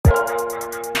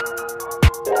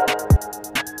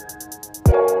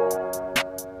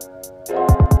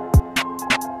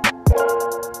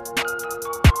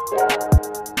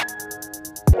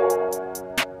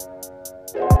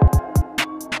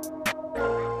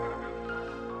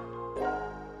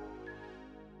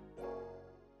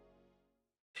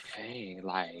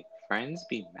Like, friends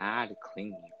be mad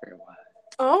clingy for what?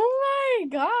 Oh my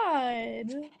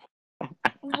god.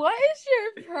 What is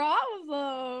your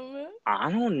problem? I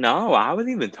don't know. I was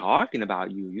even talking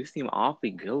about you. You seem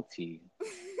awfully guilty.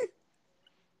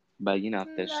 But if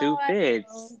the No, shoe I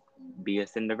fits, don't. be a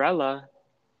Cinderella.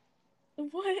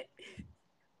 What?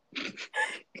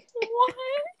 What?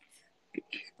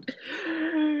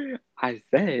 I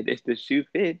said, if the shoe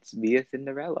fits, be a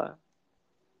Cinderella.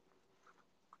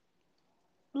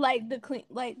 Like the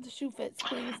shoe fits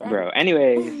clean friend. Bro,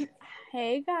 anyways.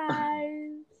 Hey guys.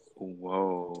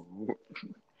 Whoa.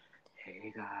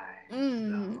 Hey guys.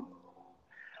 Mm.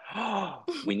 So,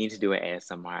 we need to do an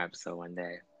ASMR episode one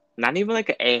day. Not even like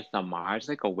an ASMR, just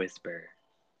like a whisper.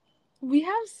 We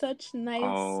have such nice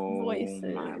Oh my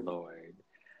voices. lord.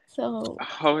 So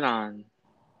Hold on.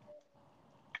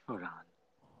 Hold on.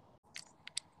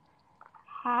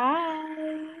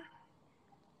 hi.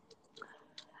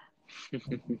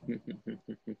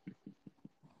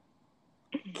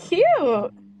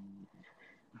 Cute.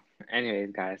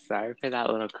 Anyways, guys, sorry for that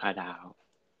little cutout.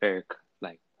 Or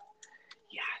like,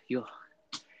 yeah,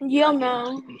 You'll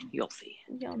know. you'll see.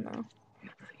 You'll know.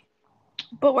 You'll see.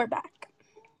 But we're back.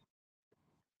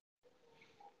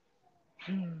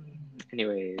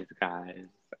 Anyways, guys.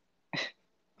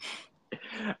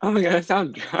 Oh my god, I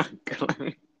sound drunk.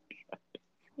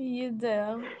 You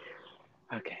do.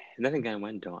 Okay, then again,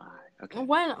 when don't I? Okay.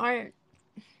 When aren't?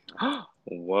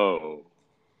 Whoa.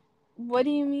 What do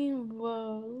you mean,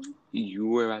 whoa? You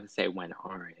were about to say when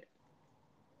aren't it?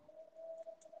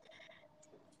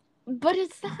 But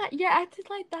it's not. You're acting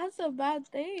like that's a bad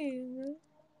thing.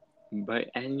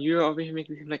 And you're over here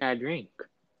making it seem like I drink.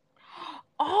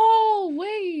 Oh,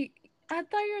 wait. I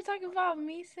thought you were talking about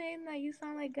me saying that you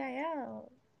sound like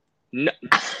Gael. No.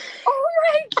 Oh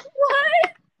my,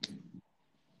 what?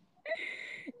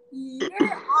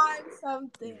 You're on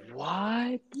something.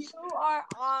 What? You are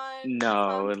on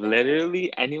No, something.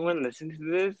 literally, anyone listening to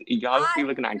this, y'all just be I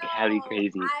looking at Kelly know.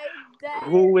 crazy. I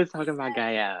Who dead was talking about set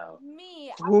Gael?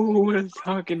 me. I'm like, Who was oh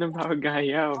talking about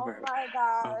Gael, oh bro? my Oh my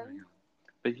god. god.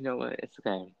 But you know what? It's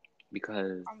okay.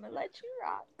 Because I'm gonna let you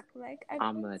rock like a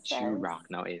I'm gonna let you princess. rock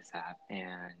now ASAP.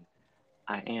 And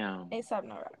I am. ASAP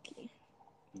no Rocky.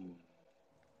 mm,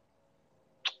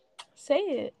 Say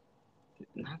it.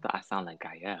 Not that I sound like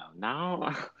Gael.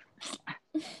 Now.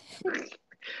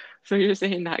 So you're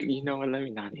saying that, you know what? Let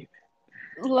me not even.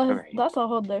 Alright. That's a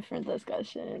whole different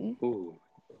discussion. Ooh.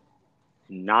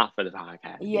 Not for the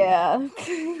podcast either. Yeah.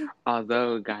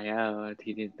 Although Gael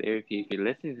teaching therapy, if you're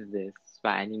listening to this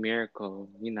by any miracle,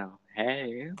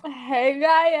 hey, Hey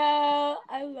Gaia,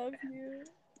 I love you.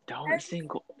 don't And, sing.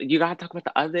 You gotta talk about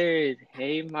the others.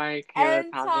 Hey, Mark, Kayla,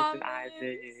 and Thomas, and Thomas.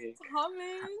 Isaac.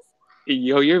 Thomas.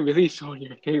 Yo, you're really showing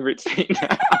your favorite thing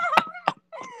now.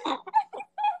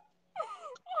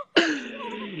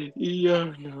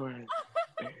 Yo, no way.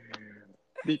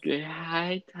 Okay,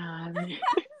 hi, Tommy.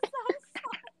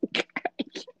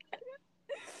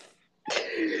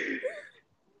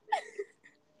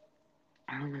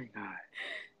 Oh my god.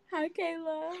 Hi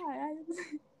Kayla. Hi.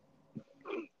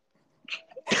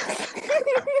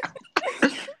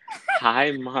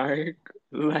 Hi, Mark.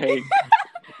 Like,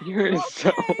 you're so.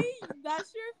 Okay,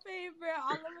 that's your favorite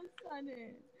all of a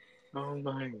sudden. Oh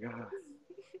my god.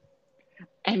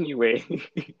 Anyway.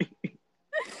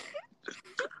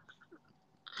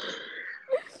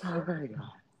 Oh my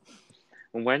god.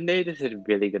 One day this is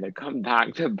really gonna come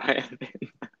back to bite us.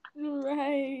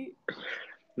 Right.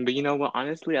 But you know what?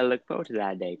 Honestly, I look forward to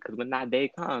that day because when that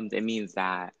day comes, it means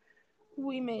that.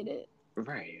 We made it.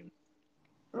 Right.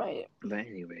 Right. But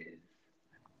anyways.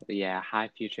 Yeah, hi,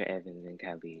 future Evans and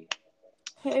Kelly.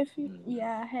 Hey, if you, Mm.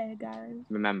 yeah, hey guys.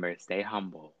 Remember, stay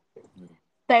humble.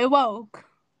 Stay woke.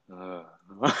 Uh.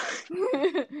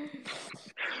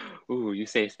 Ooh, you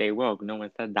say stay woke. No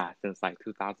one said that since like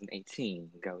 2018.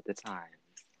 Go with the time.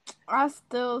 I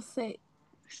still say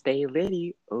Stay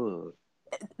litty. Ooh.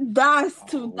 that's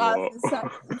Oh, whoa.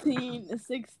 2017,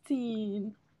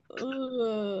 16.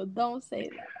 Ugh, don't say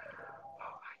that.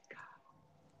 Oh my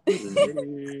god.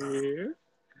 Litty.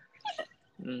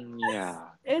 Yeah.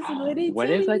 It's litty What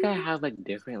if like I titty. have like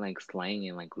different like slang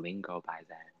and like lingo by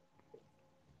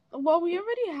then? Well, we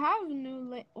already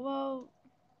have well,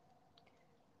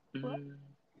 what? Mm,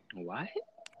 what?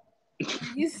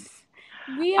 You,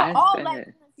 we are I all like said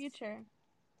in the future.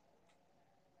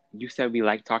 you said we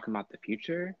like talking about the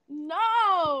future. No!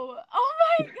 Oh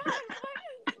my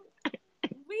god,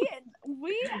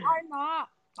 we are not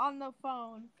on the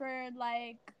phone for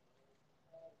like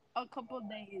a couple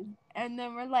days, and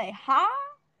then we're like, huh?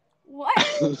 What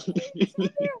is each other?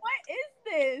 What is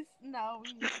this? No,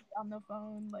 we need to be on the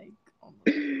phone like Oh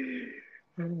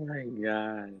my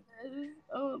god.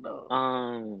 Oh no.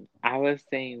 I was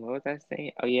saying, what was I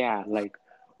saying? Oh yeah, like,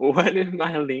 what is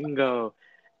my lingo?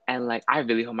 And like, I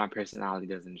really hope my personality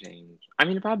doesn't change. I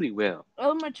mean, it probably will,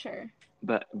 Oh, mature.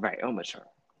 but right, oh mature.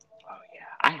 Oh yeah,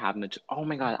 I have mature. Oh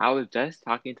my god, I was just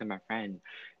talking to my friend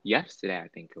yesterday, I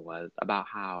think it was, about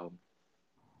how.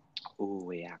 Oh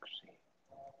wait, actually,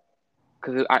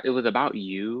 because it was about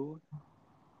you,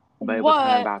 but it was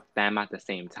kind of What? about them at the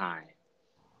same time,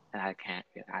 and I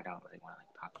don't really want to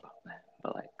like talk about that,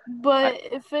 but like, I, But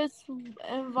if it's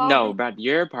no, involving, Brad,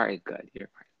 your part is good. Your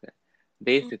part is good.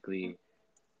 Basically,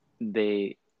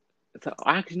 they. So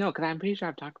actually, no, because I'm pretty sure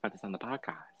I've talked about this on the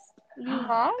you podcast.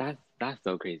 have? That's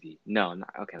so crazy. No,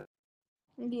 not okay.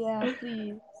 Yeah,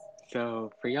 please.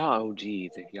 So for y'all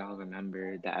OGs, if y'all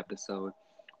remember the episode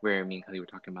where me and Kelly were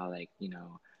talking about like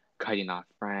cutting off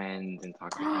friends and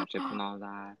toxic friendships and all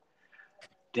that.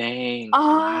 Dang,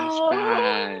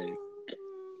 flashback. Oh,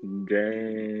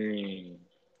 Dang.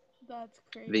 that's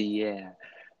But crazy. yeah,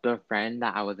 the friend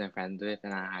that I wasn't friends with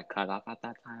and I had cut off at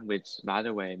that time, which by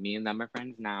the way, me and them are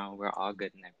friends now. We're all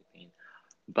good and everything.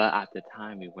 But at the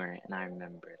time we weren't, and I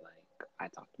remember like I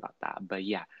talked about that. But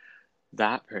yeah,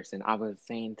 that person, I was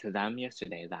saying to them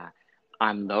yesterday that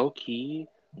I'm low key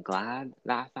glad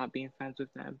that I stopped being friends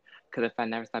with them. Because if I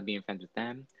never stopped being friends with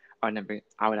them,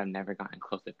 I would have never gotten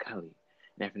close with Kelly.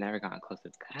 And if I never gotten close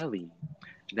with Kelly,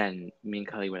 then me and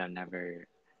Kelly would have never.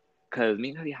 Because me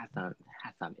and Kelly had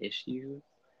some issues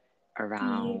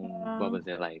around what Yeah. was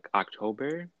it like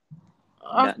October?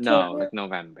 No, October like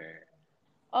November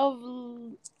of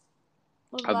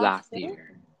of last last year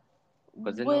year.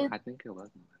 Was it no? with I think it was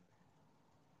November.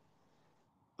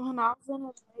 when I was in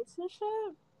a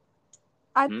relationship.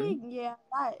 I Hmm. think yeah,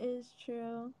 that is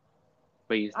true.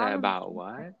 But you I said about remember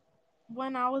what?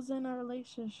 when I was in a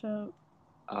relationship.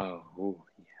 Oh, ooh,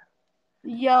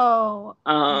 Yo,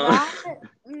 yeah. that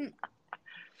mm,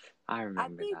 I I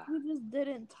remember think that. we just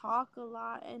didn't talk a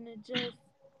lot, and it just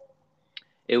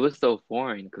It was so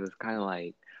foreign because it's kind of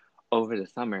like over the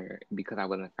summer because I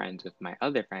wasn't friends with my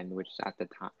other friend, which at the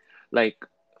time, like,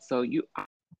 so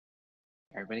everybody kind of has this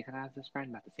friend, but at the same time, I know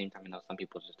some people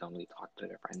just don't really talk to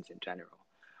their friends in general.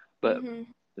 But hmm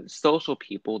social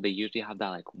people, they usually have that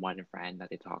like one friend that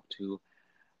they talk to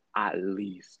at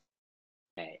least a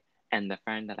day. And the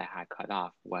friend that I had cut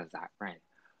off was that friend.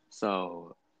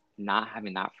 So not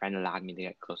having that friend allowed me to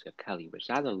get close with Kelly, which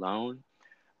that alone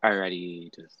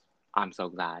already just, I'm so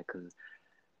glad because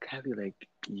Kelly, like,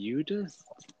 you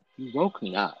woke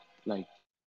me up. Like,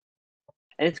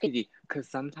 and it's crazy because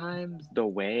sometimes the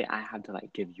way I have to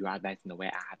like give you advice and the way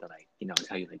I have to like,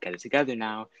 tell you like get it together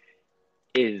now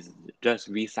is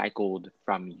just recycled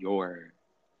from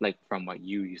from what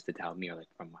you used to tell me or like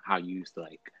from how you used to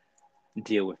like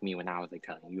deal with me when I was like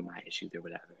telling you my issues or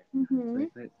whatever. So hmm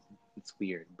like it's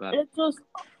weird, but it just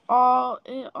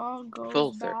it all goes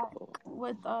full back circle,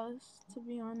 with us, to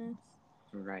be honest.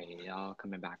 right? It all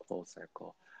coming back full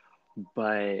circle.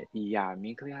 But yeah, me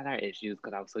and Kelly had our issues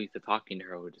because I was so used to talking to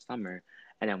her over the summer,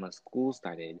 and then when school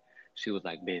started, she was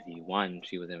like busy. One,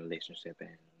 she was in a relationship, and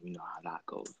you know how that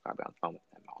goes. Probably on the phone with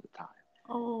them all the time.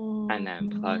 And Oh, then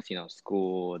plus,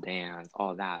 school, dance,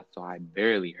 all that. So I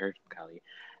barely heard from Kelly.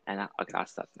 And okay,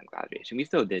 that's an exaggeration. We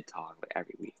still did talk like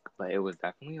every week, but it was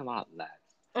definitely a lot less.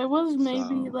 it was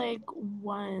maybe So like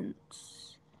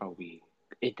once. a week.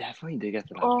 It definitely did get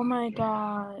to that Oh point. my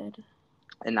god.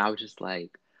 And I was just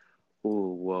like,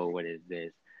 ooh, whoa, what is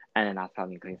this? And then that's how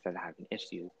me and Kelly started having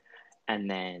issues. And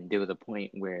then there was a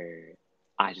point where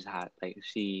I just had like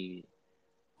she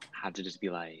had to just be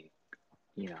like,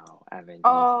 Evan,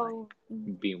 you need to like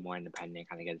Oh, be more independent,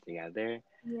 kind of get it together.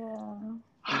 yeah.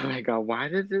 Oh my god, why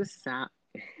does this sound?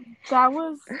 That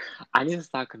was I need to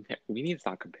stop comparing. We need to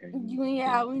stop comparing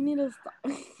yeah. things. We need to stop.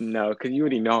 No, because you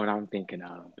already know what I'm thinking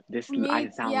of. I Me,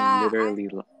 sound yeah. I. literally.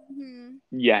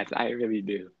 Yes, I really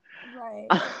do.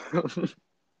 Right.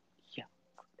 Yeah.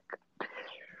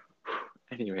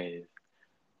 Anyways,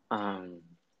 um,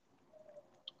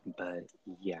 but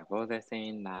yeah, what was I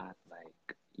saying that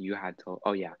like you had told?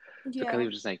 Oh yeah, so Kelly Yeah.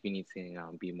 was just like you need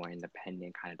to be more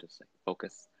independent, kind of just like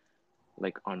focus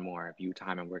like on more of you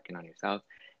time and working on yourself.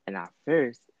 And at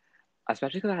first,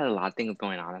 especially because I had a lot of things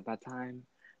going on at that time.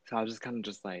 So I was just kind of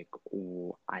just like,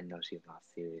 oh, I know she's not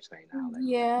serious right now. Like,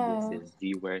 this Yeah. is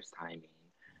the worst timing.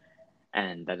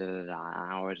 And da da da da.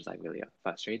 And I was just like really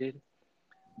frustrated.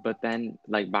 But then,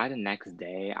 like, by the next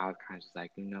day, I was kind of just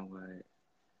like, you know what?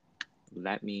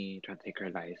 Let me try to take her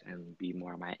advice and be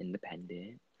more of my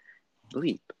independent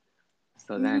bleep.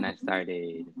 So then I Mhm.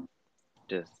 started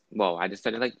I just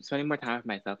started like spending more time with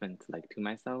myself and like to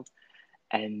myself.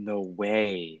 And the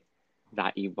way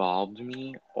that evolved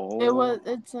me.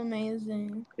 It's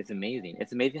amazing. It's amazing.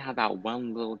 It's amazing how that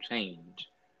one little change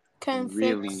Can fix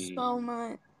really, so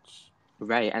much.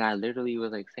 right. And I literally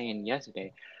was like saying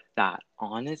yesterday that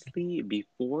honestly,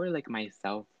 before like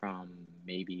myself from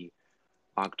maybe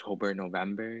October,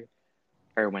 November,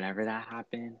 or whenever that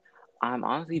happened, I'm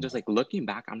honestly just like looking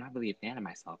back, I'm not really a fan of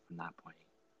myself from that point.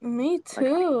 Me Like,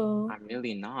 too. I'm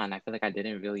really not. And I feel like I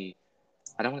didn't really,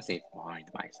 I don't want to say find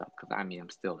myself because I mean, I'm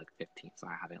still like 15, so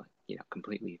I haven't like,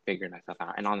 completely figured myself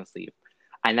out. And honestly,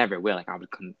 I never will. Like,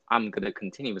 I'm gonna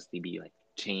continuously be like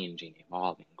changing,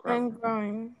 evolving, growing. And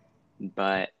growing.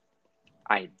 But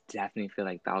I definitely feel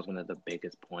like that was one of the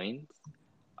biggest points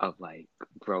of like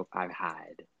growth I've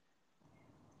had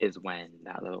is when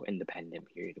that little independent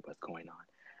period was going on.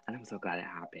 And I'm so glad it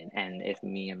happened. And if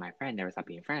me and my friend never stopped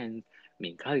being friends, me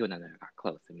and Kelly would have never got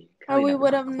close. And me and And Kelly we never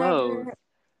would got have close. never. Right.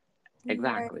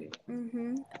 Exactly.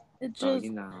 It So,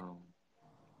 just.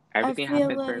 I everything feel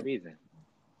happens for a like. reason.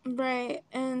 Right.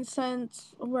 And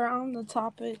since we're on the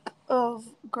topic of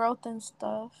growth and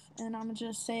stuff, and I'm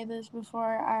just say this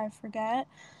before I forget.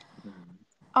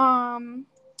 Mm-hmm. Um,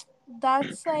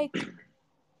 that's like,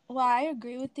 well, I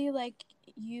agree with you. Like,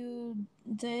 you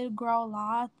did grow a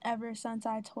lot ever since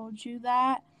I told you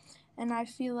that. And I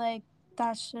feel like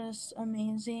that's just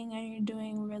amazing and you're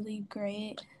doing really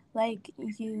great. Like,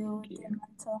 you, Thank with you. your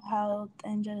mental health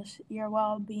and just your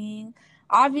well being.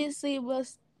 Obviously,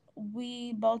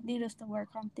 we both need us to work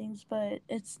on things, but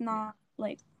it's Yeah. not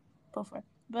like before.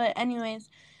 But, anyways,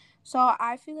 so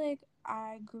I feel like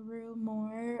I grew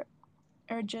more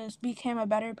or just became a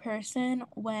better person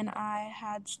when I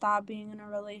had stopped being in a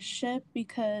relationship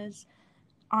because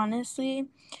honestly,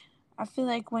 I feel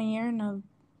like when you're in a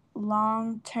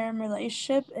long term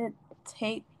relationship, it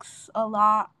takes a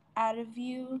lot out of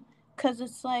you because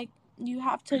it's like you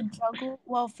have to juggle.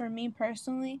 Well, for me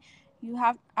personally,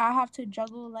 I have to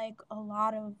juggle like a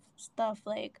lot of stuff.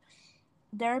 Like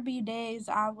there be days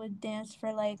I would dance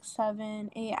for like 7,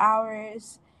 8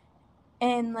 hours,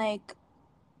 and like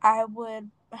I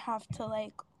would have to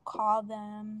like call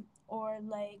them or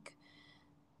like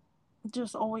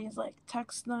just always like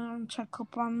text them, check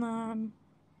up on them.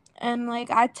 And like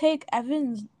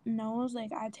Evans knows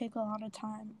like I take a lot of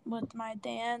time with my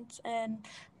dance and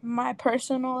my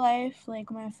personal life,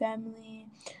 like my family,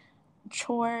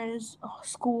 chores,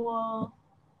 school,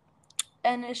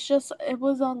 and it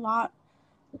was a lot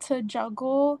to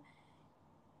juggle,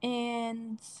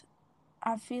 and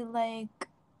I feel like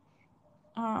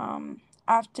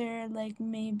after like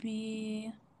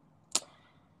maybe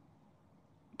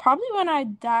probably when I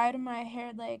dyed my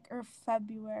hair like or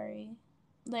February,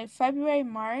 like February,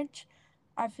 March,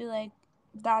 I feel like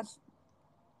that's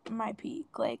my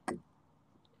peak. Like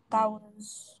that Mm.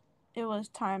 was it was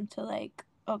time to like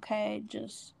okay,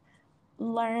 just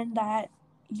learn that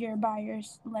you're by your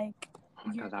like Oh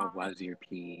my you're God, that not was your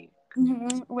peak.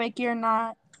 like you're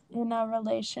not in a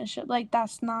relationship. Like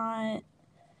that's not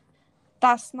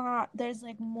there's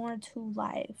like more to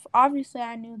life. Obviously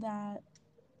I knew that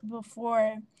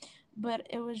before, but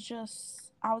it was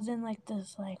just I was in like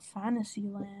this like fantasy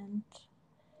land.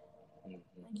 Mm-hmm. Like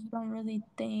you don't really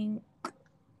think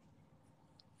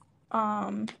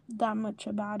that much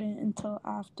about it until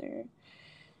after.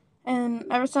 And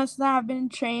ever since that I've been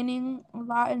training a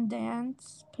lot in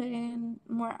dance, putting in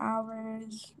more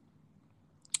hours,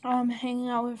 hanging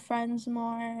out with friends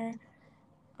more,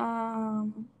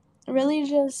 really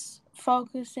just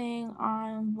focusing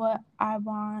on what I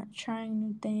want, trying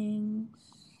new things.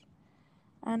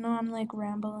 I know I'm like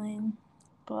rambling,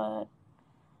 but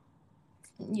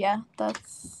yeah, that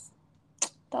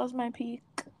was my peak,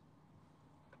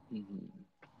 Mm-hmm.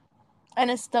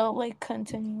 and it's still like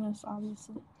continuous,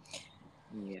 obviously.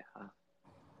 Yeah.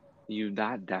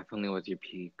 That definitely was your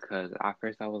peak because at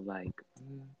first I was like,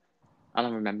 I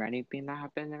don't remember anything that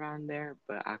happened around there,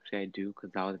 but actually I do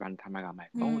because that was around the time I got my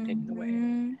phone taken away.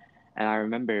 Mm-hmm. And I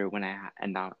remember when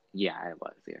and that, yeah, it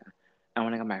was, yeah. And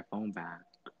when I got my phone back,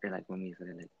 or like when we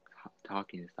started like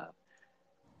talking and stuff,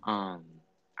 um,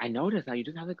 I noticed that you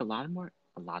just have like a lot more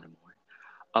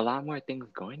things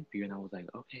going for you. And I was like,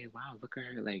 okay, wow, look at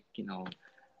her, like,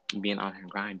 being on her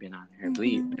grind, being on her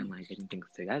bleep, Mm-hmm. and like getting things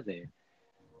together.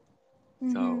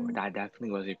 So Mm-hmm. that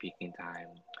definitely was your peaking time.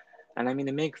 And I mean,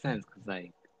 it makes sense because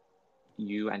like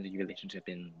you ended your relationship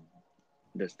in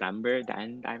December, the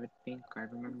end, I would think, I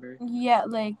remember. Yeah,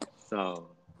 like So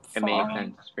it made fall.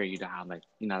 sense for you to have like,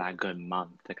 that good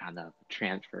month to kind of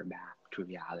transfer back to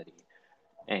reality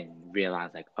and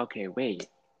realize like, okay, wait,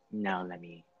 now let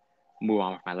me move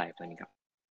on with my life. Let me go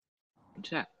and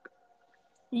check.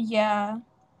 Yeah.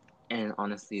 And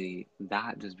honestly,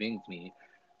 that just brings me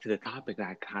to the topic that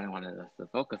I kind of wanted us to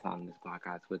focus on this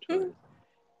podcast, which was,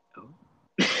 oh.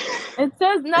 It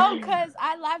says no, because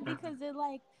I laughed because it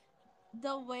like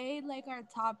the way like our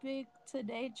topic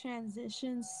today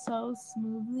transitions so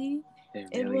smoothly. It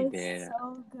It really was did.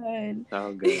 so good.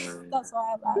 So good. That's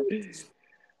why I laughed.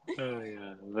 Oh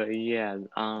yeah. But yeah,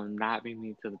 that brings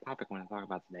me to the topic I want to talk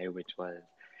about today, which was,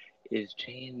 is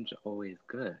change always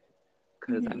good?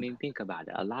 Because I Mhm. mean, think about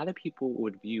it. A lot of people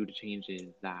would view the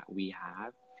changes that we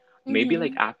have, maybe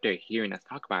like Mhm. after hearing us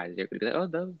talk about it, they would be like, "Oh,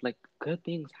 those like good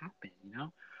things happen," you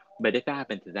know. But if it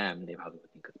happened to them, they probably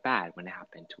would think it's bad. When it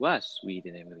happened to us, we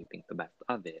didn't really think the best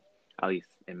of it. At least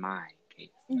in my case.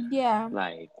 Yeah.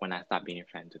 Like when I stopped being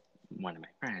friends with one of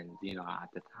my friends, at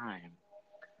the time,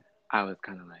 I was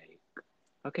kind of like,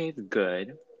 okay, it's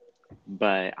good,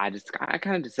 but I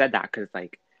kind of just said that because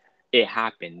like it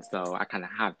happened, so I kind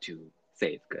of have to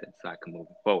say it's good so I can move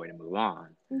forward and move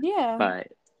on. Yeah. But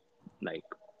like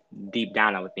deep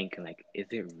down, I was thinking like, is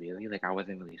it really? Like I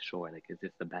wasn't really sure. Like, is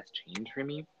this the best change for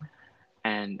me?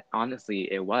 And honestly,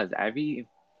 it was every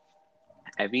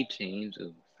change.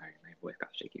 Oh, sorry, my voice got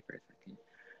shaky for a second.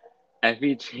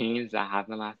 Every change that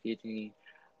happened last year to me,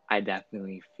 I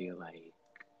definitely feel like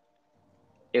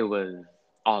it was.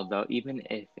 Although even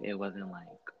if it wasn't like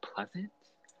pleasant,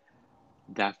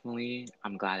 definitely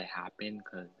I'm glad it happened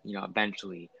because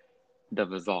eventually the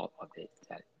result of it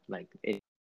that like it.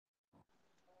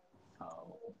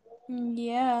 So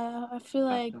Yeah. I feel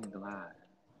like definitely glad.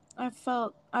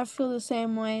 I feel the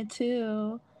same way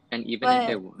too. And even if But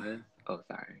it was, oh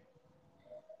sorry.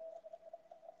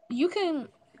 you can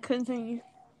continue.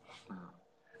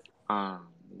 Uh, um,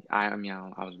 I mean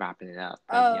I was wrapping it up,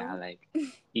 but yeah, Oh. like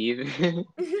even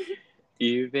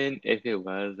even if it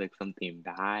was like something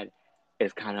bad,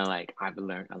 it's kind of like I've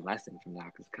learned a lesson from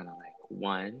that. 'Cause it's kind of like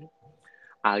one,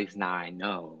 at least now I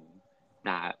know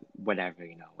that whatever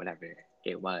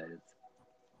it was,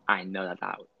 I know that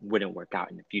that wouldn't work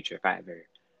out in the future if I ever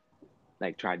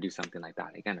like try to do something like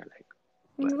that again or like.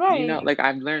 But Right. like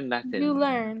I've learned You lessons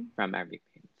learn. from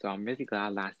everything, so I'm really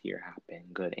glad last year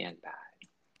happened, good and bad,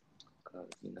 because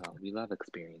we love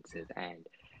experiences. And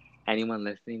anyone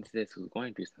listening to this who's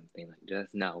going through something, like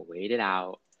just know, wait it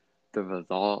out. The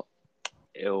result,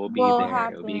 it will be Will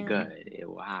there. It will be happen. good. It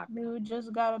will happen. You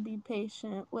just gotta be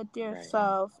patient with Right.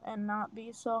 yourself and not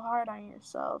be so hard on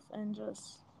yourself and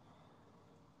just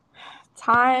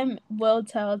time will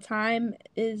tell. Time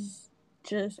is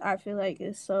just I feel like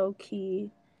is so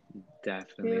key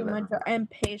Definitely to like and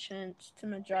patience to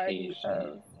majority patient,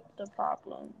 of the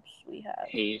problems we have.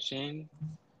 patient,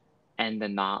 and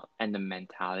the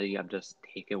mentality of just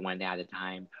take it one day at a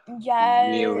time Yes.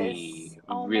 really,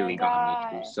 Oh my really got me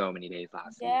through god. so many days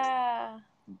last year. Yeah.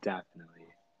 Definitely.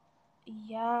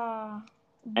 Yeah.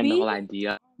 And the We whole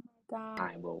idea God.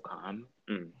 time will come.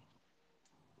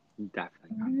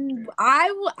 Definitely got me through.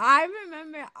 I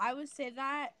remember I would say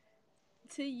that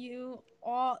to you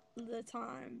all the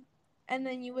time. And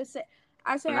then you would say,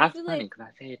 And I that's feel funny like, because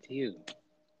I say it to you.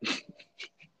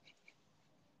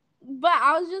 but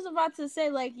I was just about to say,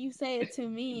 like, you say it to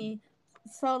me.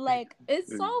 So, like,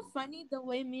 it's so funny the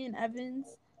way me and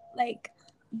Evans, like,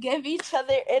 give each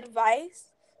other advice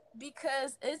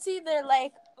because it's either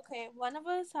like, okay, one of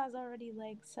us has already,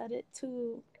 like, said it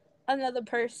to another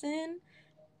person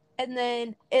and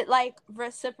then it, like,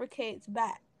 reciprocates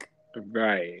back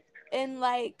Right. in,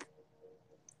 like,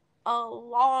 a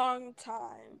long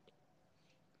time.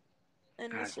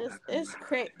 And it's That's just definitely it's what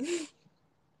crazy.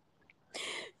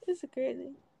 It's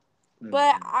crazy. But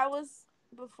happened. I was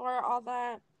before all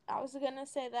that, I was gonna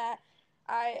say that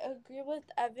I agree with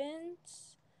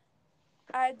Evans.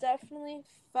 I definitely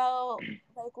felt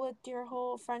like with your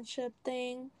whole friendship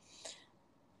thing,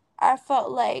 I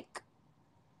felt like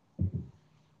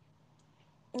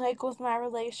with my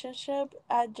relationship,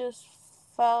 I just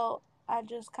felt I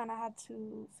just kind of had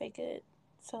to fake it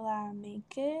till I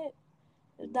make it.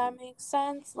 If that makes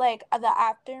sense, like the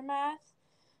aftermath.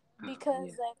 Yeah.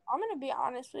 Because like I'm gonna be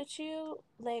honest with you,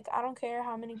 like I don't care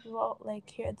how many people like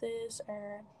hear this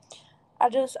or I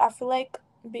feel like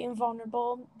being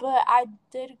vulnerable, but I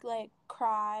did like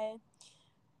cry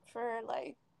for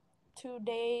like 2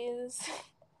 days.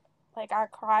 Like I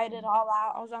cried it all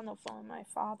out. I was on the phone with my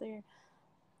father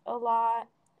a lot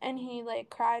and he like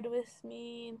cried with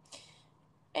me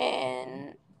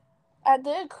and I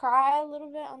did cry a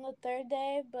little bit on the third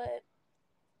day, but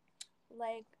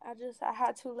like I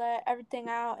had to let everything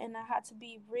out and I had to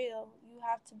be real. You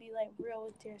have to be like real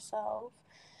with yourself.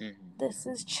 Hmm. This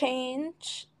is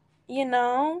change, you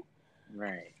know?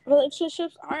 Right.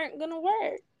 Relationships aren't gonna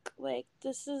work. Like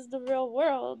this is the real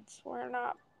world. We're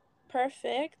not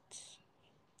perfect.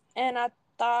 And I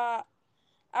thought,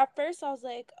 at first I was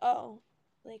like, oh,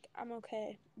 like, I'm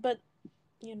okay. But,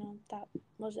 that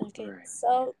wasn't the case. Right.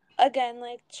 So, again,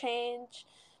 like, change,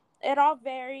 it all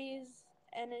varies.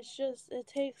 And it's just, it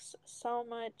takes so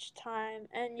much time.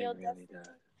 And It you'll really definitely does.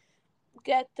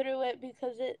 get through it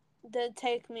because it did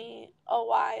take me a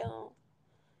while.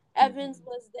 Evans Hmm.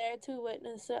 was there to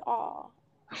witness it all.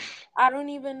 I don't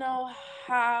even know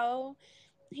how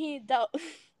he dealt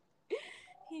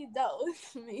he dealt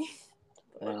with me.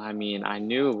 Well, But I mean, I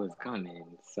knew it was coming,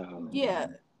 so yeah.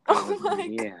 I Oh was my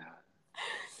yeah.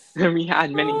 We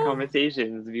had many god.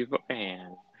 conversations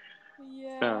beforehand.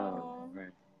 So, Yeah,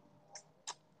 right,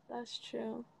 that's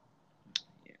true.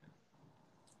 yeah.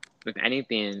 If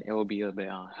anything, it would be a bit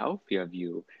unhealthy of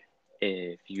you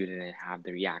if you didn't have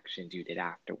the reactions you did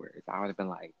afterwards. I would have been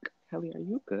like, Kelly, are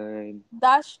you good?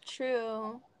 That's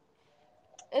true.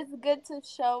 It's good to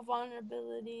show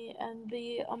vulnerability and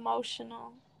be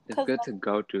emotional. It's Cause good to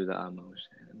go through the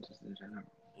emotions just in general.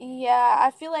 yeah,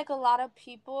 I feel like a lot of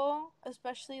people,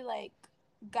 especially like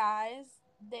guys,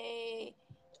 they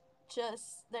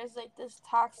just there's like this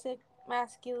toxic Oh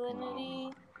masculinity.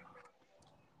 my god.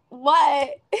 What?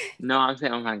 No, I'm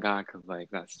saying, oh my god, because, like,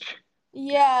 that's true.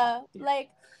 Yeah, Yeah. like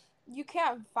you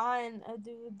can't find a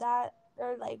dude that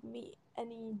or like meet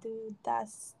any dude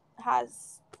that's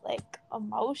has like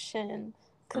emotion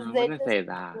because I they wouldn't just say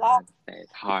that. block. I'd say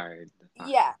it's hard to find.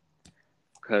 Yeah,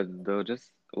 Because they'll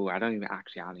just, oh, I don't even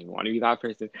want to be that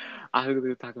person. I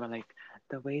was talk about, like,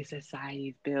 the way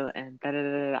society's built and da da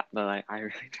da da. But, like, I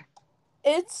really don't.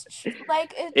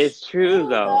 like it's It's true, true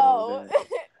though. though.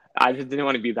 I just didn't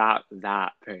want to be that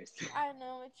person. I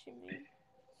know what you mean,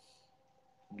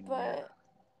 Yeah. but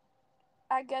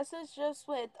I guess it's just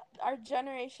with our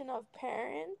generation of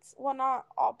parents. Well, not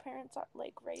all parents are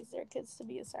like raise their kids to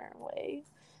be a certain way,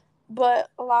 but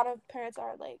a lot of parents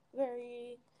are like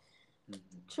very Hmm.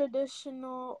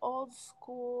 traditional, old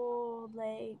school,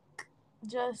 like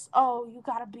just you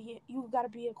gotta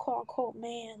be a quote unquote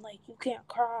man, like you can't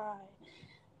cry,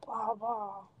 blah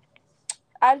blah.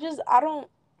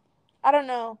 I don't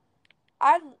know.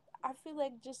 I I feel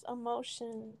like just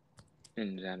emotion,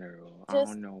 In general, I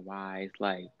just don't know why. It's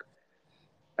like,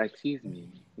 excuse me,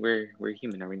 we're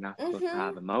human. Are we not supposed to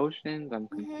have mhm emotions? I'm mhm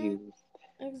confused.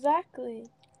 exactly.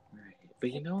 Right. But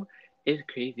it's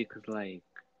crazy because, like,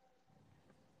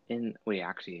 wait,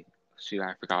 actually, shoot,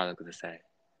 I forgot what I was gonna say.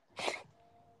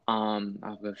 I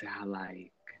was gonna say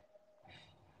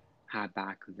how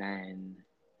back then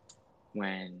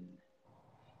when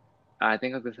I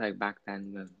think I was gonna say, like, back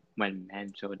then when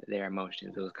men showed their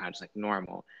emotions, it was kind of just like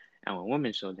normal, and when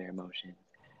women showed their emotions,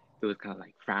 it was kind of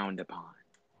like frowned upon.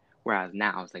 Whereas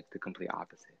now it's like the complete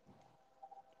opposite.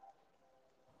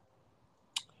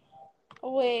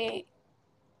 Wait,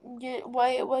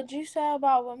 wait, what'd you say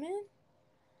about women?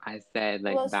 I said It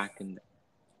like was back in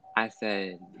I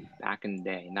said back in the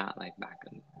day, not like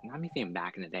not me saying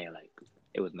back in the day, like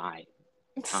it was my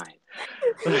time.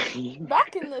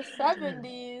 back in the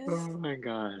 70s. Oh my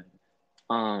God.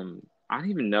 I don't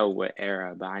even know what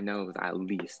era, but I know it was at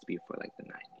least before like the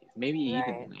 90s, maybe even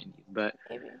the Right, 90s. But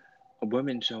maybe. a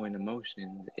woman showing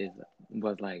emotions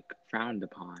was like frowned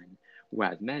upon,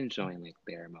 whereas men showing like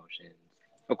their emotions,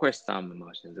 of course, some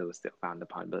emotions it was still frowned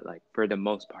upon, but like for the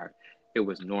most part, it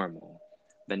was normal.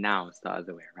 But now it's the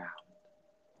other way around.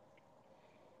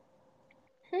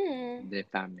 Hmm.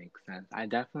 If that makes sense. I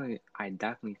definitely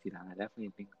see that. I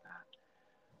definitely think that.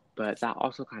 But that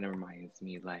also kind of reminds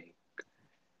me, like,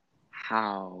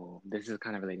 how this is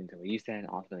kind of relating to what you said, and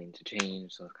also relating to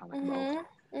change. So it's kind of like both. Mhm.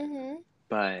 Mhm.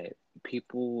 But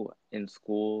people in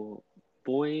school,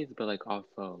 boys, but like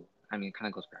also, I mean, it kind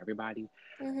of goes for everybody.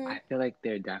 Mhm. I feel like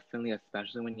they're definitely,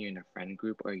 especially when you're in a friend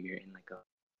group or you're in like a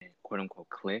quote unquote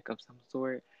clique of some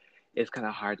sort, it's kind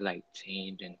of hard to like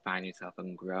change and find yourself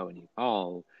and grow and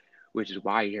evolve, which is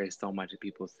why you hear so much of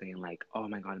people saying like, "Oh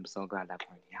my God, I'm so glad that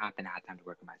quarantine happened. I had time to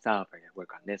work on myself or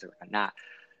work on this or work on that."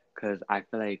 Because I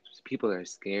feel like people are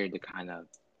scared to kind of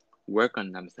work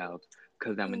on themselves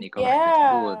because then when they go back to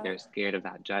school, Yeah. they're scared of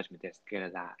that judgment. They're scared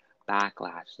of that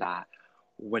backlash. That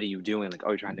what are you doing? Like, oh,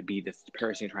 you're trying to be this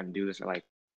person. You're trying to do this, or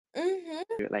Mhm.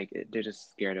 they're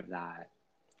just scared of that.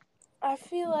 I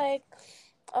feel like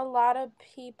a lot of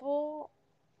people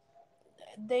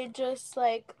they just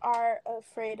like are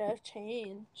afraid of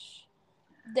change.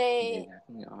 They They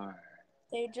definitely are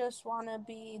they just want to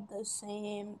be the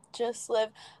same, just live.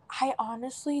 I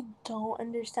honestly don't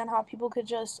understand how people could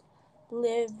just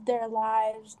live their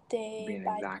lives day being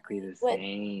by exactly day the with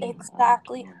same. Oh, I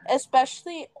exactly, can't.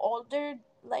 especially older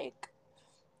like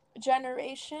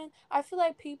generation. I feel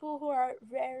like people who are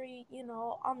very,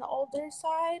 on the older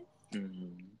side, Hmm.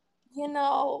 you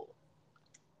know,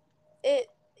 it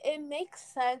it makes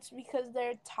sense because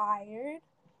they're tired.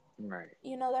 Right.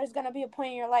 You know, there's gonna be a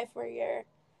point in your life where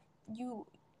you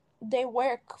they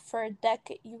work for a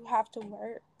decade. You have to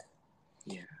work,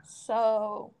 Yeah.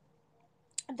 so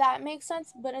that makes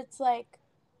sense. But it's like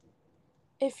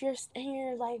if you're in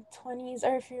your like 20s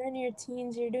or if you're in your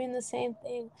teens, you're doing the same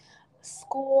thing,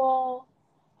 school,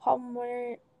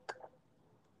 homework,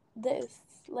 this,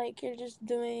 like you're just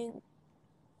doing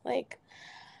like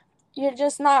you're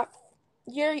just not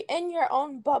you're in your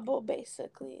own bubble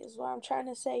basically is what I'm trying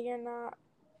to say. You're not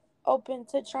open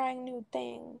to trying new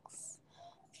things.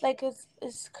 Like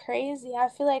it's crazy. I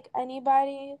feel like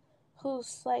anybody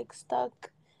who's like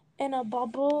stuck in a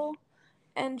bubble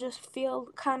and just feel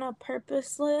kind of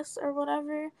purposeless or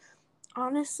whatever,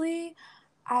 honestly,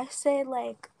 I say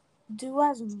like do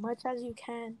as much as you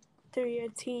can through your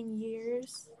teen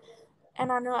years.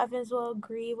 And I know Evans will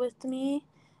agree with me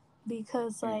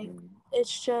because like Hmm.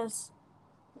 it's just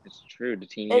It's true. The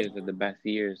teen it years are the best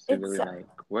years to really it's like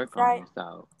work on right.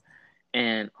 yourself.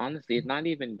 And honestly, it's not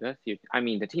even just your. I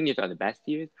mean, the teen years are the best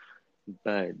years,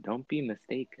 but don't be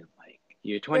mistaken. Like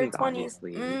your Your 20s, 20s.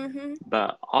 obviously, Mm-hmm.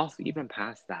 but also even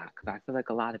past that, because I feel like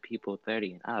a lot of people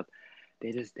 30 and up,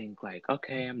 they just think like,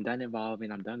 okay, I'm done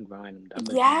evolving, I'm done growing, I'm done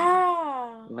maturing.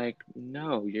 Yeah. Like,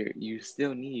 no, you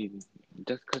still need,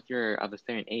 just because you're of a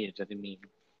certain age doesn't mean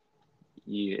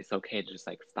it's okay to just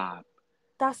like stop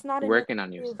That's not an working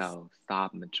on excuse. yourself,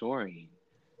 stop maturing.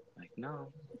 Like, no,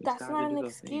 you That's still have to not do an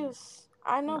those things. excuse.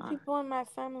 I know Not. people in my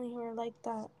family who are like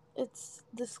that. It's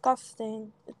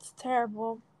disgusting. It's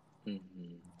terrible. Hmm.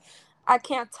 I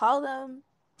can't tell them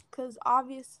because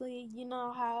obviously, you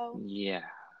know how Yeah.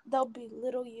 they'll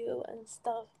belittle you and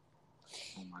stuff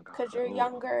Oh my because God. you're Oh,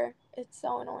 younger. It's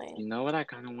so annoying. you know what I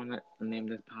kind of want to name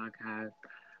this podcast?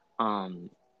 Um,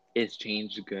 it's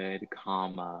change good,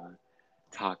 comma,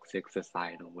 toxic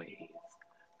societal ways,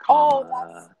 Oh,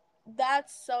 comma,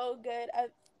 that's so good.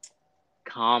 Best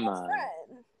comma,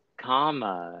 friend.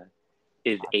 comma,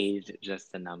 is Toxic. age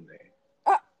just a number?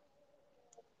 Uh,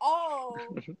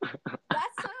 oh, that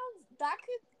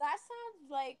sounds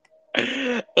like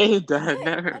It does.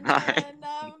 Never mind. a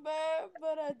number,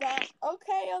 but a dumb.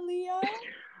 Okay, Aaliyah.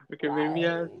 Okay,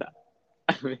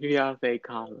 Like, maybe I'll say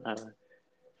comma.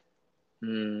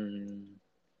 Hmm,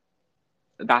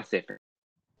 that's it.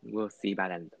 We'll see by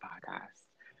the end of the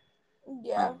podcast.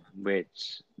 yeah.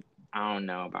 Which I don't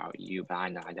know about you, but I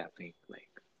know I definitely like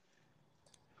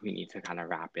we need to kind of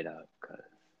wrap it up because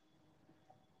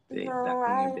today's No,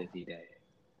 definitely a busy day.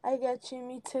 I get you.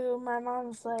 Me too. My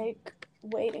mom's like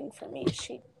waiting for me.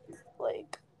 She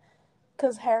like,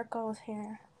 cause hair goes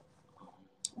here.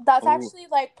 That's Oh, actually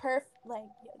like Like,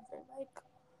 yeah, you're like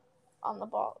on the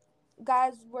ball,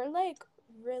 guys. We're like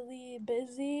really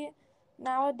busy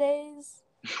nowadays.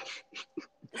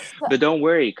 So, but don't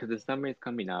worry because the summer is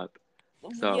coming up.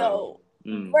 So, yo,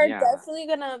 we're yeah, definitely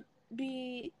gonna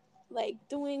be like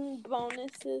doing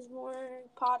bonuses, more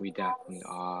we definitely podcasts,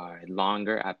 are.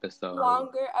 Longer episodes.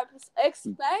 longer episodes.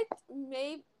 Expect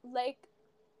maybe like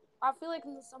I feel like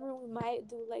in the summer we might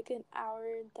do like an hour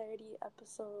and 30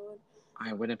 episode.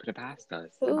 I wouldn't put it past us.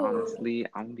 And Ooh, honestly,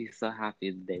 I'm gonna be so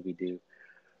happy the day we do.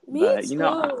 me But, too.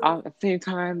 at the same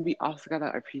time, we also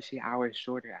gotta appreciate our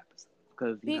shorter episodes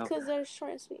because, Because they're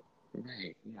short and sweet.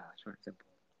 right, yeah, short and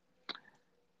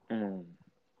simple.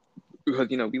 Because,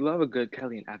 we love a good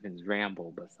Kelly and Evans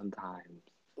ramble, but sometimes,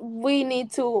 We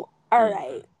need to. All mm,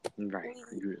 right. right,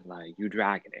 We, you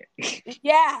dragging it.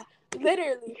 yeah,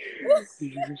 literally.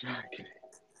 You dragging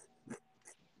it.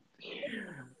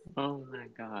 Oh my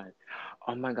god.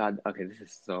 Oh my god. Okay, this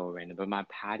is so random, but my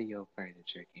patio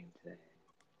furniture came today.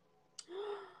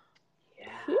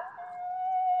 Yeah.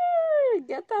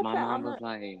 Get that My pet. mom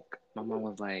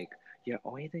was like, you're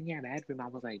always in your bedroom. I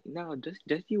was like, no, just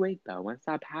you wait though. Once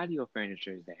that patio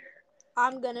furniture is there.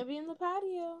 I'm gonna be in the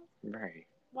patio. Right.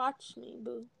 Watch me,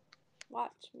 boo.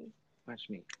 Watch me. Watch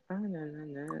me. Ah, na, na,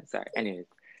 na. Sorry. Anyways,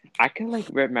 I can like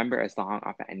remember a song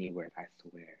off of any word, I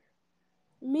swear.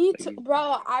 Me But too, you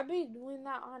bro. I be doing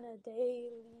that on a daily,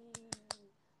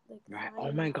 like right.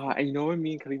 Oh finding my god. songs. And you know what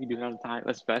me and Khaleesi be doing all the time,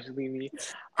 especially me?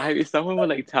 If someone would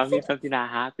like tell me something that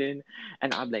happened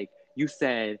and I'm like, you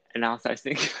said, and I'll start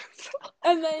singing.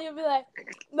 And then you'll be like,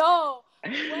 no.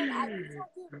 When I be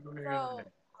talking, Oh my bro, god.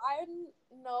 I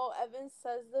know Evan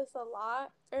says this a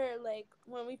lot. Or like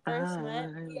when we first met,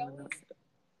 he Ah. always,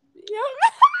 yeah,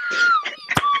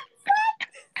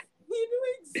 he knew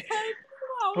exactly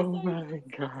what I was Oh like. my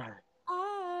god.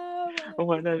 I I wanna be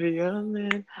wanna be your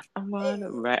man. I wanna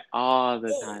write all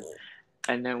the time.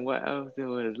 And then what else? It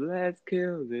was let's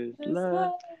kill this this love.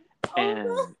 love. Oh And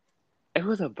no. It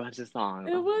was a bunch of songs.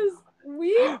 It Oh was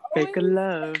we my god. Fake a always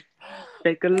love.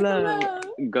 Fake a make a love. love.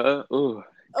 Go. Ooh.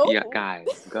 Yeah, Oh,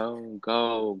 guys.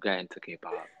 Go get into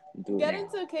K-pop. Do it get now.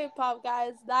 into K-pop,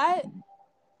 guys. That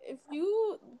if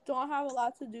you don't have a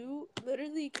lot to do,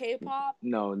 literally K-pop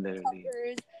No, literally.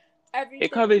 covers It everything.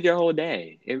 covers your whole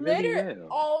day. It really Liter will.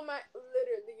 oh my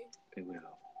literally It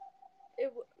will.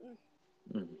 it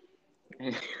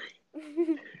Mm.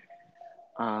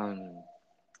 um,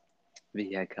 but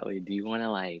yeah, Kelly, do you want to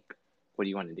like, what do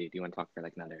you want to do? Do you want to talk for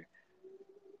like another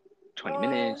 20 uh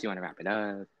minutes? Do you want to wrap it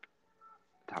up?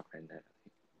 Talk for another,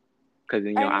 because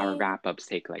I our mean wrap ups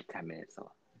take like 10 minutes.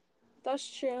 So. that's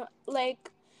true. Like,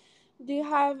 do you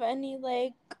have any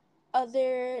like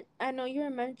other? I know you were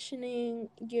mentioning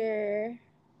your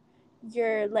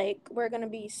like we're gonna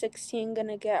be 16,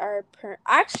 gonna get our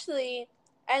actually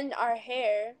and our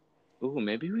hair. Ooh,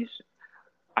 maybe we should.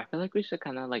 I feel like we should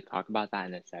kind of like talk about that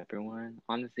in a separate one,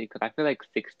 honestly, because I feel like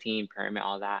 16 permit,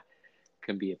 all that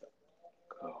can be a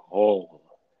whole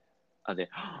other.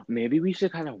 Maybe we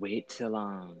should kind of wait till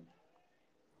oh.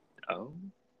 So,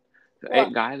 hey,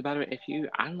 What? guys, by the way, if you,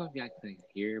 I don't know if you guys can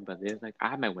hear, but there's like, I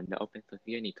have my window open, so if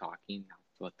you hear any talking,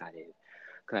 that's what that is.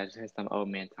 Because I just heard some old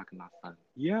man talking about something.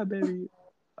 Yeah, baby.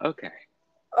 Okay.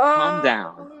 Calm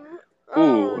down.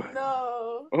 Oh Ooh.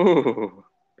 no. Ooh.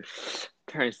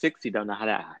 Turn 60, don't know how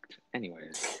to act.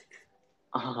 Anyways.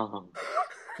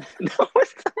 No,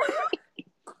 it's not.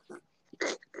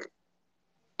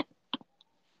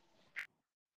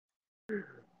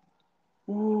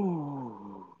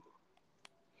 Ooh.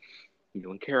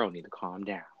 You and Carol need to calm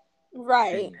down.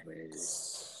 Right.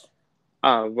 Anyways.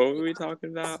 What were we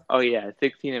talking about? Oh yeah,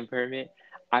 16 and permit.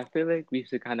 I feel like we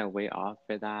should kind of wait off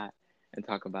for that and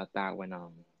talk about that when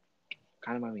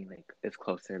kind of when we like it's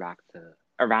closer back to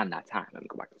around that time when we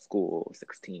go back to school,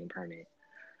 16 permit,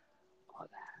 all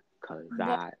that, cause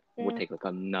That's that would true. take like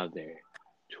another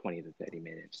 20 to 30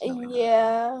 minutes knowing how to act.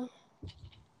 Yeah,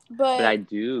 But I but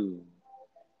do.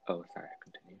 Oh, sorry,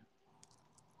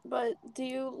 continue. do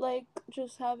you like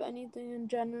just have anything in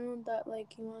general that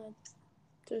like you want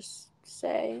to just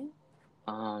say?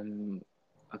 Um,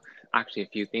 actually, a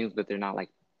few things, but they're not like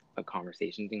a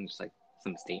conversation thing, just like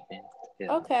some statements.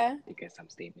 Okay. To get some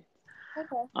statements.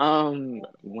 Okay.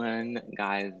 When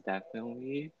guys,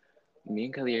 definitely, me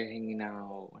and Kelly are hanging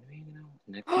out. When are we hanging out?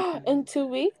 Next weekend? In 2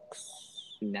 weeks?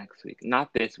 Next week. Not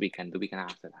this weekend, the weekend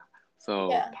after that.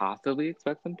 So Yeah. possibly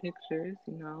expect some pictures,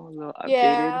 Yeah, a little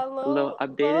updated little me.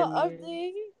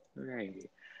 update. Right.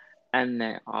 And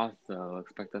then also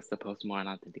expect us to post more on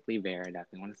Authentically Rare.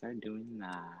 Definitely want to start doing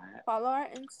that. Follow our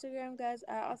Instagram, guys,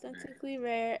 at Right. Authentically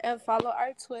Rare, and follow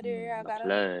our Twitter. The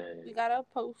plug. We gotta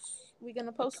post. We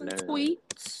gonna The post some plug.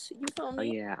 tweets. You feel Oh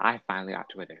me? yeah, I finally got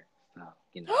Twitter. So,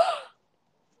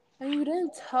 And you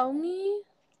didn't tell me.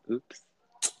 Oops.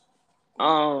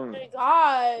 Oh Um, my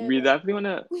we god. definitely want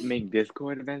to make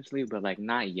Discord eventually, but like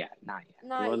not yet, not yet.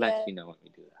 Not We'll let yet. you know when we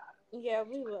do that. Yeah,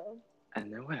 we will.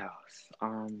 And then what else?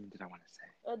 Did I want to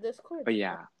say? A Discord. Oh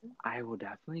yeah, I will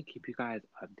definitely keep you guys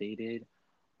updated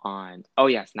on. Oh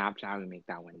yeah, Snapchat. We make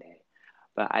that one day,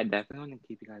 but I definitely want to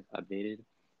keep you guys updated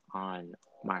on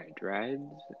my dreads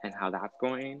and how that's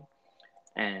going,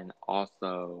 and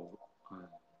also um,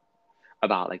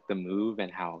 about like the move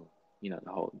and how the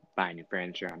whole buying new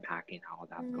furniture, unpacking, how all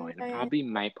that's going. I Right. probably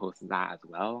might post that as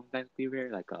well. That's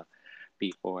weird, like a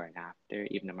before and after.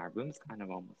 Even though my room's kind of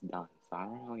almost done, so I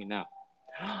don't really know.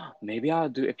 Maybe I'll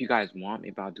do if you guys want.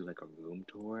 Maybe I'll do like a room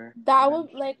tour That would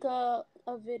eventually. like a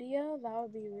video. That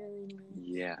would be really nice.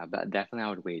 Yeah, but definitely I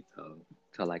would wait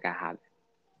till like I have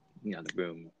the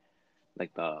room,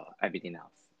 like the everything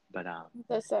else. But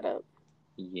The setup.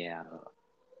 yeah.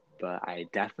 But I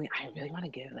really want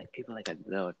to give like people like a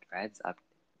little dreads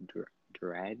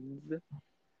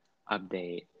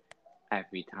update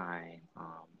every time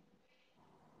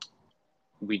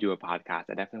we do a podcast.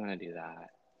 I definitely want to do that.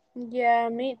 Yeah,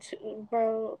 me too,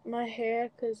 bro. My hair,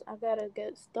 cause I gotta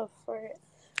get stuff for it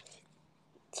Yeah.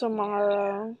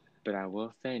 tomorrow. But I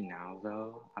will say now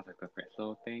though, as like a first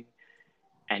little thing,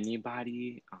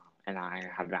 anybody, and I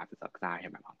have to wrap this up because I hear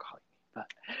my mom calling me.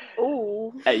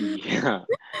 Ooh. But yeah,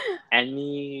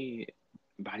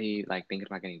 anybody like thinking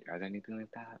about getting drugs or anything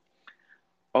like that.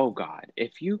 Oh God,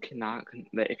 if you cannot,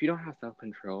 if you don't have self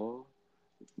control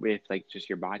with like just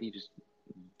your body, just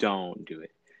don't do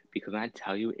it. Because when I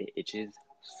tell you it itches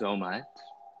so much,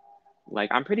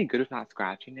 like I'm pretty good with not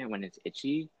scratching it when it's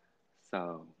itchy.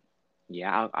 So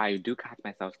yeah, I do catch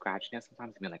myself scratching it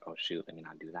sometimes and be like, oh shoot, let me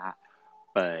not do that.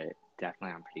 But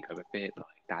definitely I'm pretty good with it. But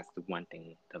like that's the one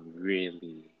thing to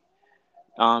really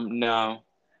no,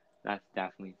 that's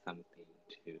definitely something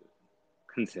to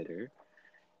consider.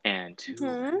 And two,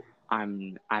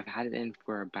 Hmm. I've had it in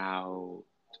for about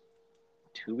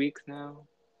 2 weeks now,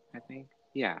 I think.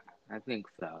 Yeah, I think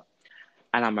so.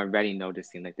 And I'm already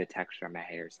noticing like the texture of my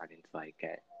hair starting to like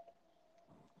get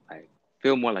like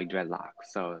feel more like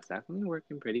dreadlocks. So it's definitely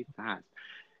working pretty fast.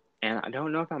 And I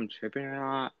don't know if I'm tripping or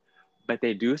not, but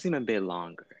they do seem a bit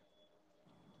longer.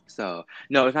 So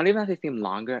no, it's not even that they seem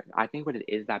longer. I think what it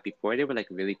is that before they were like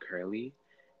really curly,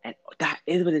 and that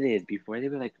is what it is. Before they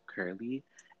were like curly,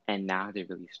 and now they're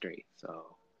really straight.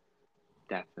 So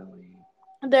definitely,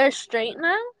 They're straight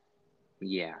now?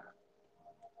 yeah.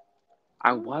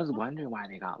 I Oh, was wondering why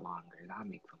they got longer. That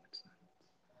makes so much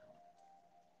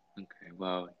sense. Okay,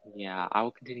 well, yeah, I will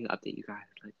continue to update you guys,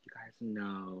 let you guys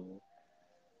know.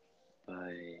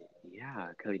 But yeah,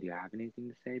 Kelly, do you have anything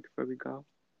to say before we go?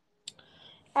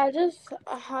 I just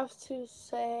have to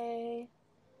say,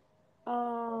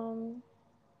 um,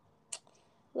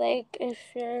 like, if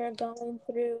you're going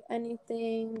through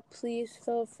anything, please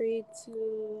feel free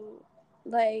to,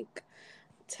 like,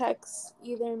 text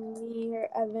either me or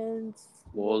Evans.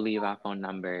 We'll leave our phone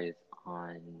numbers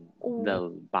on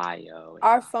the bio.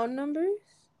 Our phone numbers?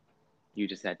 You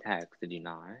just said text, did you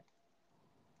not?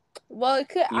 Well, it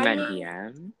could, You I meant mean,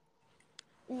 DM?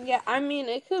 yeah, I mean,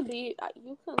 it could be,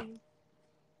 you can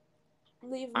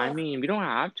leave I my, mean, we don't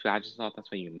have to. I just thought that's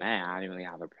what you meant. I didn't really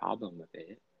have a problem with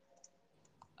it.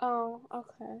 oh,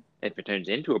 okay. If it turns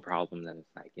into a problem, then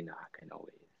it's like, I can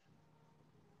always.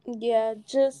 Yeah,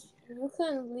 just, you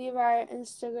can leave our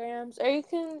Instagrams, or you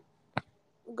can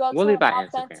go We'll to leave our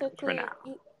Instagrams for authentically, now.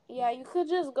 yeah, you could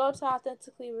just go to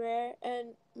authentically rare, and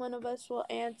one of us will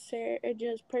answer, or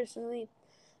just personally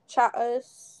chat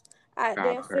us at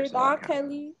Our personal account.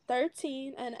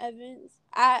 dancer.kelly13 and Evans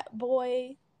at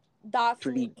boy.fleeky,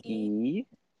 Freaky.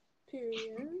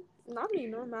 period. Not me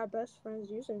know my best friend's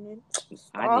username.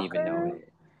 I didn't even know Stalker.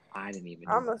 it. I didn't even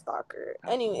I'm know a stalker. that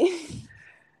was. Anyway.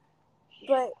 Yeah,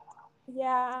 But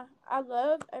yeah, I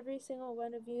love every single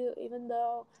one of you, even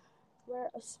though we're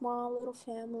a small little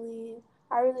family.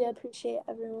 I really appreciate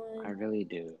I everyone. really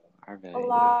do. I A really do.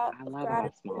 lot I of love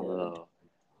our small gratitude.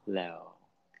 little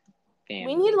We need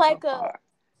family so like far.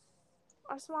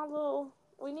 a small little.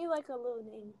 We need like a little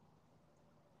name.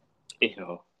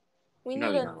 Ew. We No,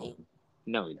 need you a don't. name.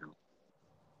 No, you don't.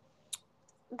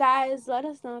 Guys, let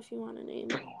us know if you want a name.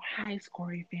 Hi,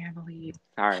 Scory family.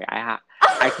 Sorry, I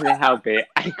couldn't help it.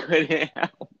 I couldn't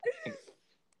help.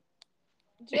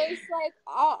 Just like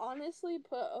I'll honestly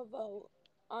put a vote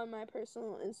on my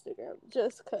personal Instagram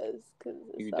just cause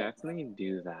it's You so. definitely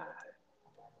do that.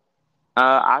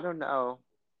 I don't know.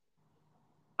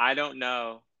 I don't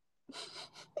know.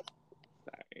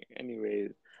 Sorry.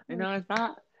 Anyways, it's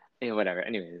not. Yeah, whatever.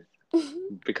 Anyways,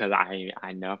 because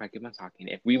I know if I keep on talking,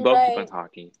 if we both keep on Right.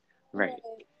 talking, right?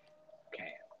 Right.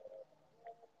 Okay.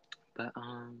 But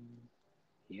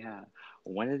yeah.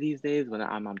 One of these days when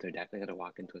our moms are definitely gonna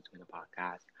walk into a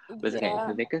podcast. But it's okay, Yeah.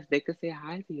 so they could say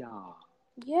hi to y'all.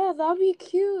 Yeah, that'll be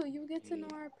cute. You get to know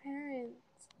Yeah, our parents.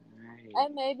 right.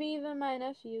 And maybe even my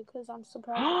nephew, because I'm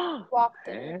surprised he walked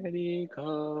in. There you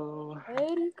go.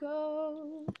 Let it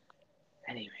go.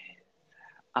 Anyways,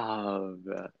 um,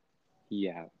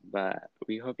 yeah, but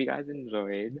we hope you guys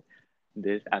enjoyed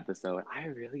this episode. I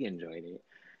really enjoyed it,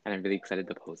 and I'm really excited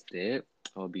to post it.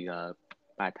 It'll be up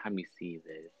by the time you see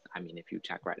this. I mean, if you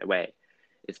check right away,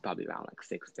 it's probably around like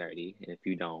 6:30, and if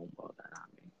you don't, well then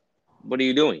what are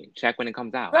you doing? Check when it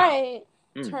comes out. Right.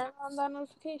 Mm, Turn on that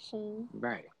notification.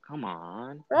 right. Come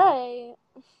on. Right.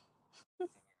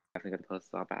 Definitely gonna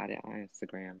post up at it on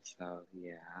Instagram. So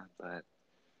yeah, but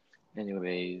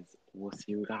anyways, we'll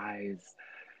see you guys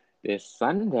this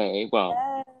Sunday.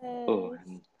 Well, oh,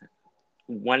 Yes.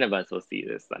 one of us will see you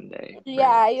this Sunday for a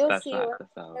Yeah, you'll special see what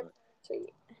episode.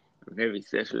 treat. Very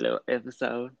special little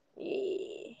episode.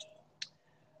 Yeah.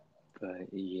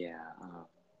 But yeah,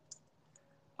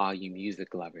 all you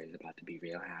music lovers about to be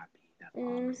real happy. That's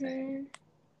all I'm saying. Mm-hmm.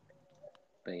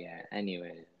 But yeah,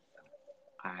 anyways,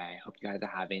 I hope you guys are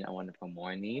having a wonderful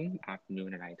morning,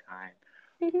 afternoon, or nighttime,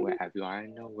 wherever you are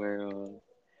in the world.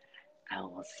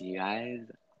 And we'll see you guys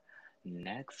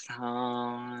next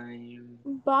time.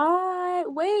 Bye.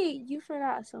 Wait, you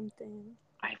forgot something.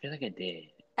 I feel like I did.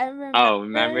 And Oh,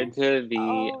 remember remember, to be. We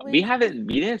always. haven't.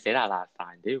 We didn't say that last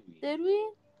time, did we? Did we?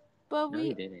 But No, we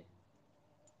we didn't.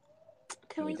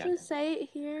 can No, we we just definitely. say it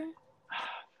here?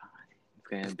 Fine. It's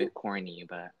getting a bit corny,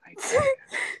 but I guess.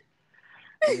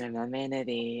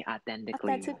 Femininity,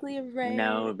 authentically, Authentically rare.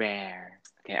 no rare.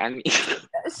 Okay, I mean.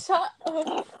 Shut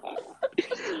up.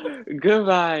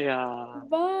 Goodbye, y'all.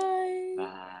 Bye.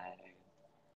 Bye.